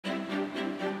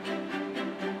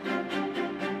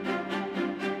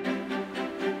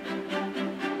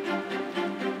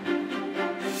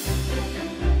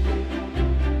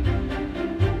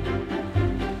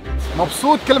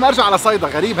مبسوط كل ما ارجع على صيدا.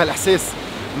 غريب هالاحساس،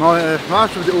 ما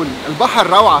بعرف شو بدي اقول. البحر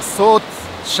روعه، الصوت،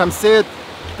 الشمسات،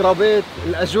 الترابات،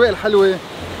 الاجواء الحلوه،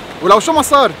 ولو شو ما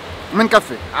صار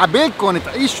منكفي. عبالكم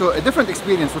تعيشوا ديفرنت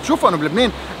اكسبيرينس وتشوفوا انه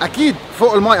بلبنان اكيد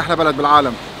فوق المي احلى بلد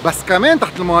بالعالم، بس كمان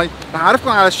تحت المي رح اعرفكم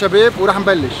على الشباب ورح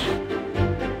نبلش.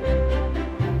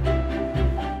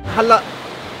 هلا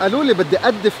قالوا لي بدي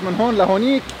ادف من هون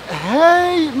لهونيك،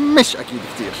 هاي مش اكيد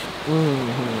كثير.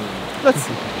 بس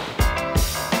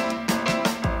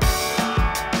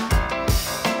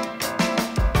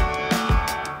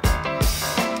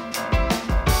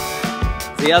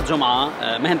زياد جمعة،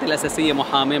 مهنتي الأساسية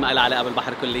محامي، ما لها علاقة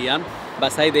بالبحر كلياً،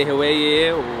 بس هيدي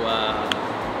هواية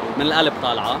ومن القلب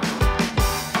طالعة.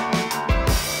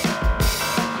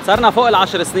 صرنا فوق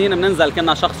ال10 سنين بننزل،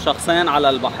 كنا شخصين على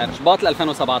البحر. شباط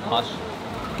 2017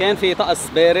 كان في طقس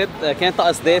بارد، كان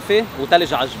طقس دافي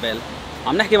وثلج على الجبال.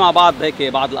 عم نحكي مع بعض هيك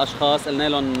بعض الأشخاص، قلنا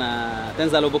لهم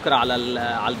تنزلوا بكرة على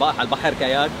البحر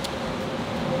كاياك.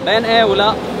 بين ايه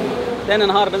ولا. ثاني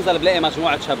نهار بنزل بلاقي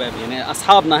مجموعة شباب، يعني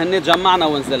أصحابنا هن تجمعنا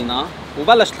ونزلنا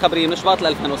وبلشت الخبرية من شباط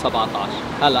 2017.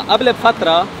 هلا قبل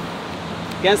بفترة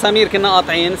كان سمير، كنا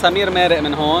قاطعين، سمير مارق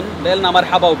من هون بقلنا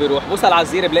مرحبا وبيروح، بوصل على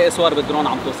الجزيرة بلاقي صور بالدرون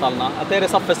عم توصلنا، أتاري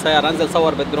صف السيارة نزل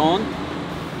صور بالدرون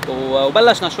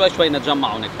وبلشنا شوي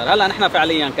نتجمع ونكتر. هلا نحن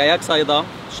فعليا كاياك صيدا،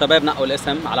 الشباب نقوا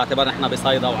الاسم على اعتبار نحن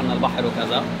بصيدا وعنا البحر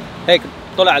وكذا، هيك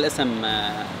طلع الاسم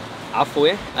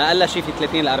عفوي. اقل شيء في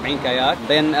 30 ل 40 كاياك،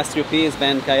 بين اس يو بيز،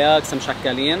 بين كاياكس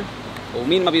مشكلين،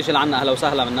 ومين ما بيجي لعنا اهلا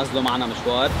وسهلا بننزلوا معنا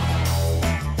مشوار.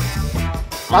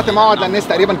 بعطي موعد للناس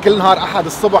تقريبا كل نهار احد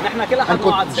الصبح، نحن كل احد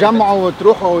انكم تجمعوا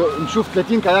وتروحوا نشوف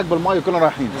 30 كاياك بالمي وكلنا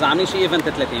رايحين. اذا عاملين شيء ايفنت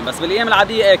 30، بس بالايام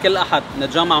العاديه كل احد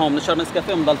نتجمع هون، بنشرب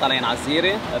نسكافيه وبنضل طالعين على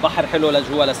الجزيره. بحر حلو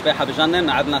لجوا، لسباحه بجنن،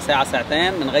 قعدنا ساعه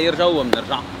ساعتين بنغير جو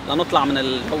وبنرجع لنطلع من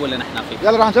الجو اللي نحن فيه.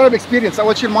 يلا رح نجرب اكسبيرينس.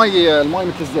 اول شيء المي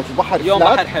مثل الزيت، البحر اليوم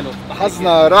بحر حلو،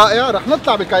 حظنا رائع. رح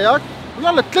نطلع بالكاياك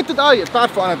ويلا 3 دقائق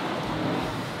بتعرفوا انا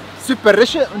سوبر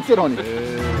رشق بنصير هون.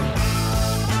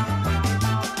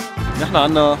 نحن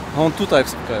عندنا هون تو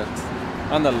تايبس اوف كاياك.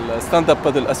 عندنا الستاند اب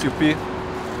بادل اس يو بي،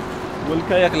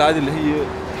 والكاياك العادي اللي هي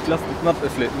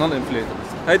بلاستيك نون انفليتبل.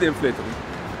 هيدي انفليتبل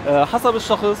حسب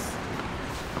الشخص.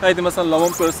 هيدي مثلا ل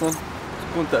 1 بيرسون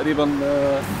تكون تقريبا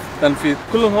 10 فيت.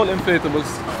 كلهم هول انفليتبلز.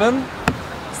 فن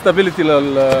ستابيليتي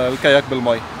للكاياك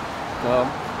بالمي،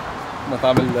 ما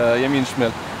تعمل يمين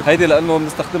شمال. هيدي لانه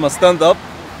بنستخدمها ستاند اب،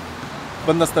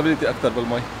 بدنا ستابيليتي اكثر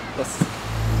بالمي. بس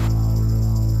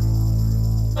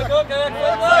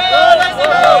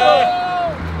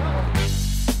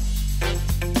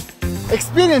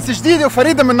اكسبيرينس جديده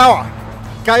وفريده من نوعها.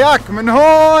 كاياك من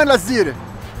هون للجزيره.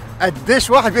 قديش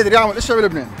واحد بيقدر يعمل اشياء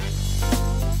بلبنان.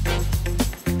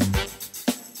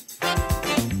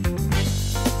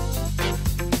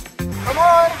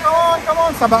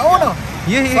 كمان سبقونا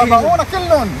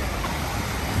كلهم.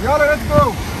 يلا ليتس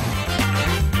جو.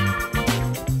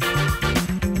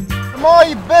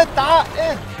 المي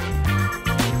بتعقد.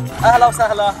 اهلا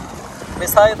وسهلا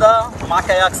بصيدا ومع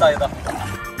كاياك صيدا.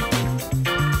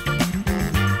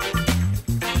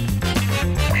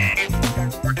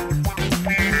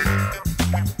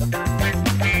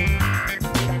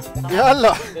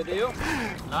 يلا فيديو.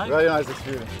 very nice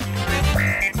experience.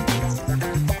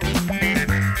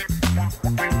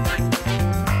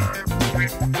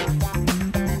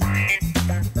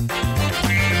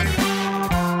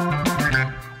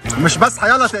 مش بس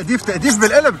حيلا تأديف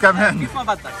بالقلب كمان. كيف ما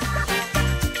بدك.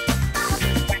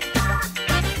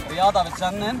 رياضة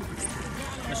بتجنن،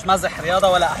 مش مزح، رياضة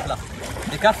ولا أحلى.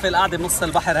 بكفي القعدة بنص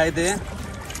البحر هيدي،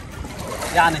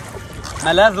 يعني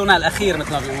ملاذنا الأخير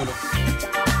مثل ما بيقولوا.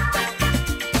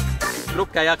 جروب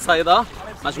كاياك صيدا،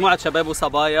 مجموعة شباب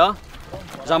وصبايا،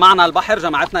 جمعنا البحر،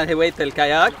 جمعتنا هواية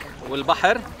الكاياك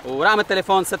والبحر، ورقم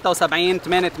التليفون 76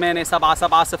 88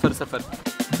 7700.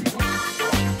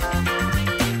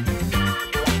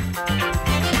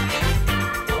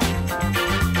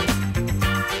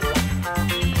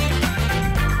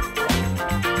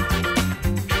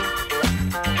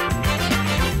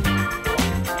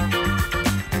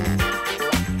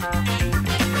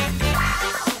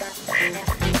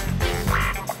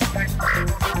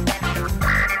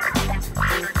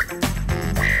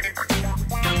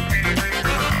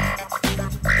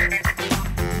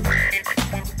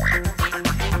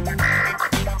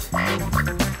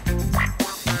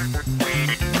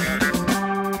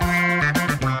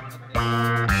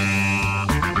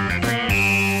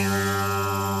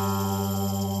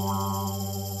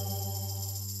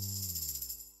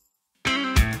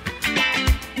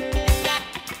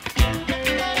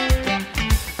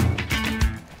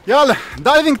 يلا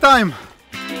دايفنج تايم.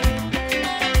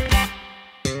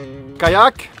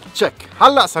 كاياك تشيك.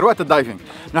 هلا صار وقت الدايفنج.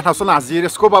 نحن وصلنا على الجزيره،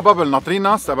 سكوبا بابل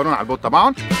ناطرينا استقبلونا على البوت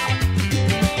تبعهم.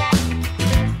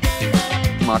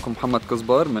 معكم محمد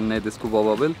كزبر من نادي سكوبا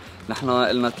بابل. نحن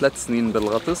لنا 3 سنين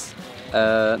بالغطس،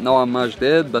 نوعا ما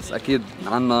جداد، بس اكيد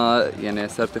عنا يعني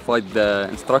سيرتيفايد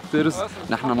انستراكتورز.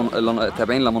 نحن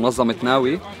تابعين لمنظمه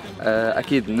ناوي،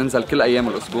 اكيد بننزل كل ايام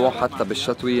الاسبوع حتى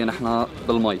بالشتويه. نحن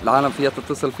بالمي. العالم فيها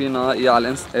تتصل فينا يا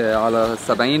على على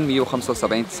 70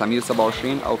 175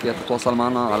 927، او فيها تتواصل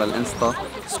معنا على الانستا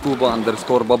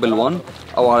scuba_bubble1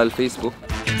 او على الفيسبوك.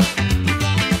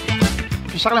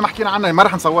 في شغله ما حكينا عنها ما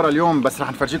رح نصورها اليوم، بس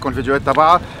رح نفرجيكم الفيديوهات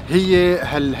تبعها. هي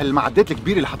هالمعدات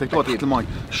الكبيره اللي حطيتوها تحت المي.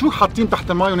 شو حاطين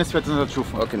تحت المي والناس فيها تنزل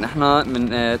تشوفها؟ اوكي، نحن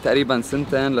من تقريبا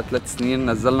 2 ل3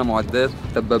 سنين نزلنا معدات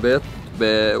دبابات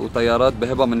وطيارات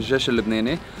بهبها من الجيش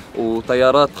اللبناني،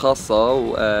 وطيارات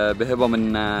خاصه بهبها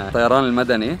من الطيران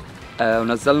المدني،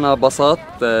 ونزلنا باصات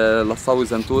للصاوي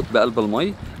زنتوت بقلب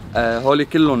المي. هولي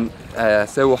كلهم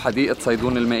ساووا حديقه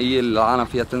صيدون المائيه اللي العالم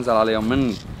فيها تنزل عليهم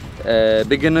من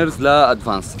بيجنرز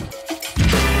لادفانس.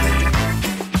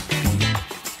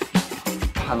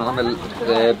 حنعمل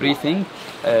بريفنج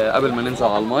قبل ما ننزل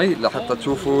على المي لحتى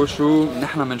تشوفوا شو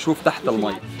نحن بنشوف تحت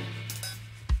المي.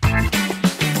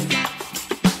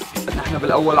 نحن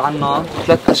بالاول عنا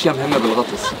 3 اشياء مهمه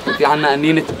بالغطس. في عنا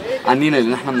قنينه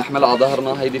اللي نحن بنحملها على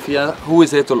ظهرنا، هيدي فيها هو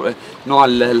ذاته نوع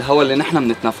الهواء اللي نحن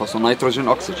بنتنفسه، نيتروجين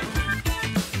اوكسجين.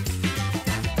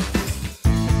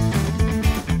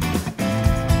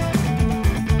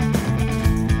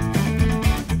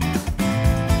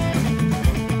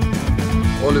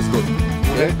 all is good.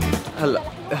 هلا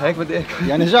هيك بدي اكل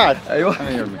يعني جعت. ايوه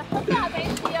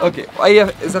اوكي.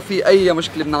 اذا في اي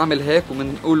مشكله بنعمل هيك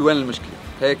وبنقول وين المشكله،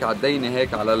 هيك على الدينه،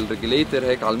 هيك على الريجوليتر،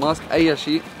 هيك على الماسك، اي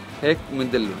شيء هيك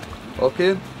بندلهم.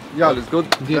 اوكي يلا all is good.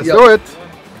 let's do it.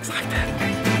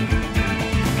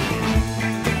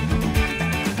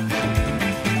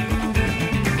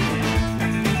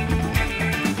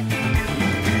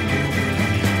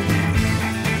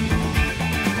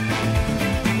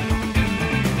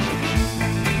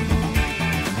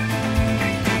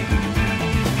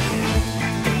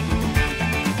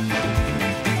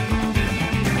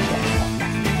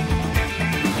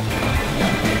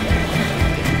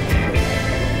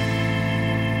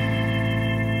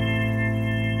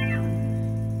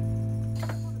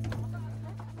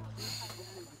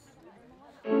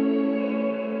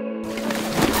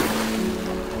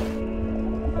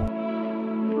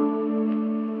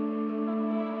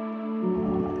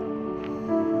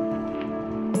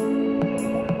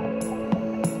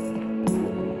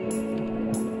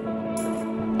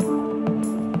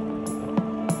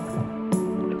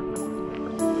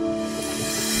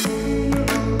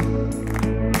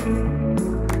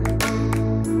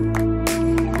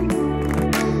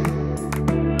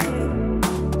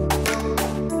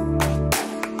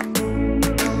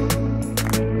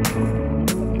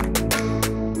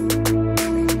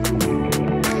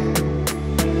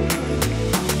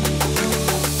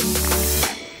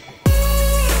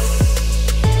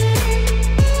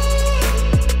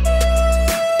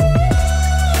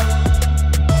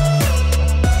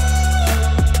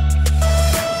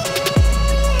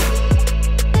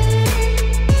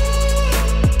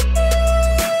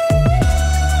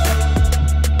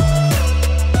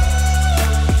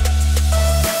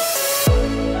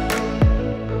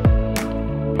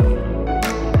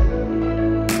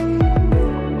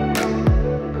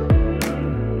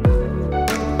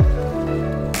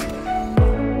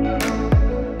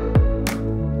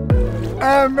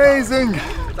 اميزنج.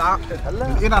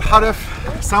 لقينا الحرف،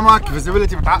 سمك،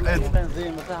 فيزيبيليتي بتعقد،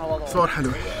 صور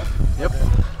حلوه. يب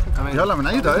يلا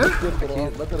بنعيدها. ايه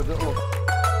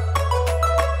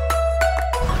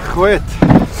اخوات،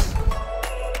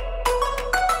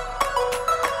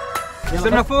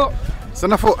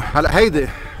 صرنا فوق. هلا هيدي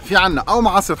في عنا او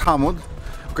معصرة حامض،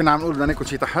 وكنا عم نقول بدنا ناكل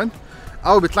شيء تحت،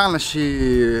 او بيطلع لنا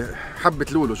شيء حبة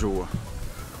لولو جوا،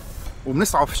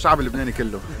 وبنسعوا في الشعب اللبناني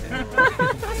كله.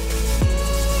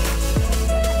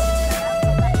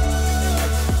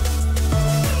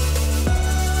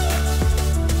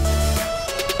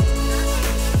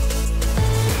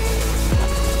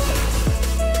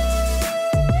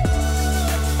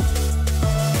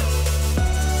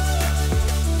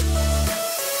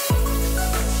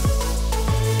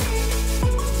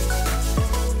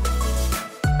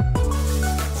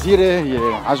 جزيرة،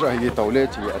 هي عجقة، هي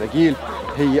طاولات، هي أراجيل،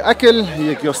 هي أكل،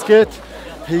 هي كيوسكات،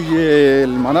 هي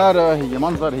المنارة، هي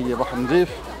منظر، هي بحر نظيف،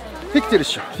 في كتير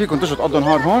اشياء فيكم تجوا تقضوا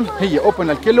نهار هون. هي اوبن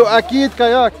للكل، واكيد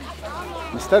كاياك،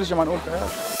 نسترجم نقول كاياك.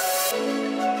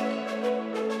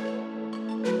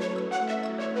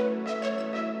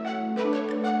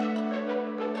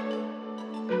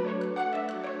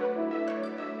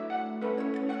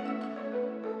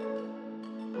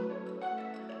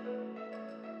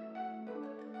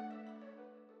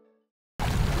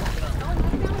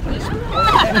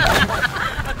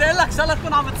 شاء الله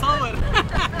تكون عم تصور.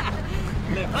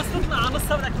 ليه بس تطلع على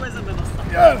نصها بدك توازن بنصها.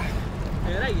 يلا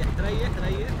ريح ريح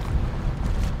ريح.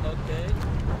 اوكي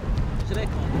ايش رايك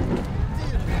هون؟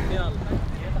 يلا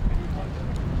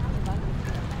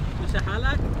مشي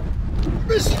حالك؟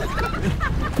 مش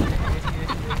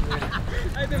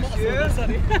هيدي مقصودة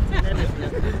سوري.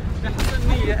 بحسن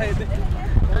نية هيدي.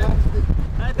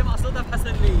 هيدي مقصودة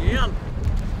بحسن نية. يلا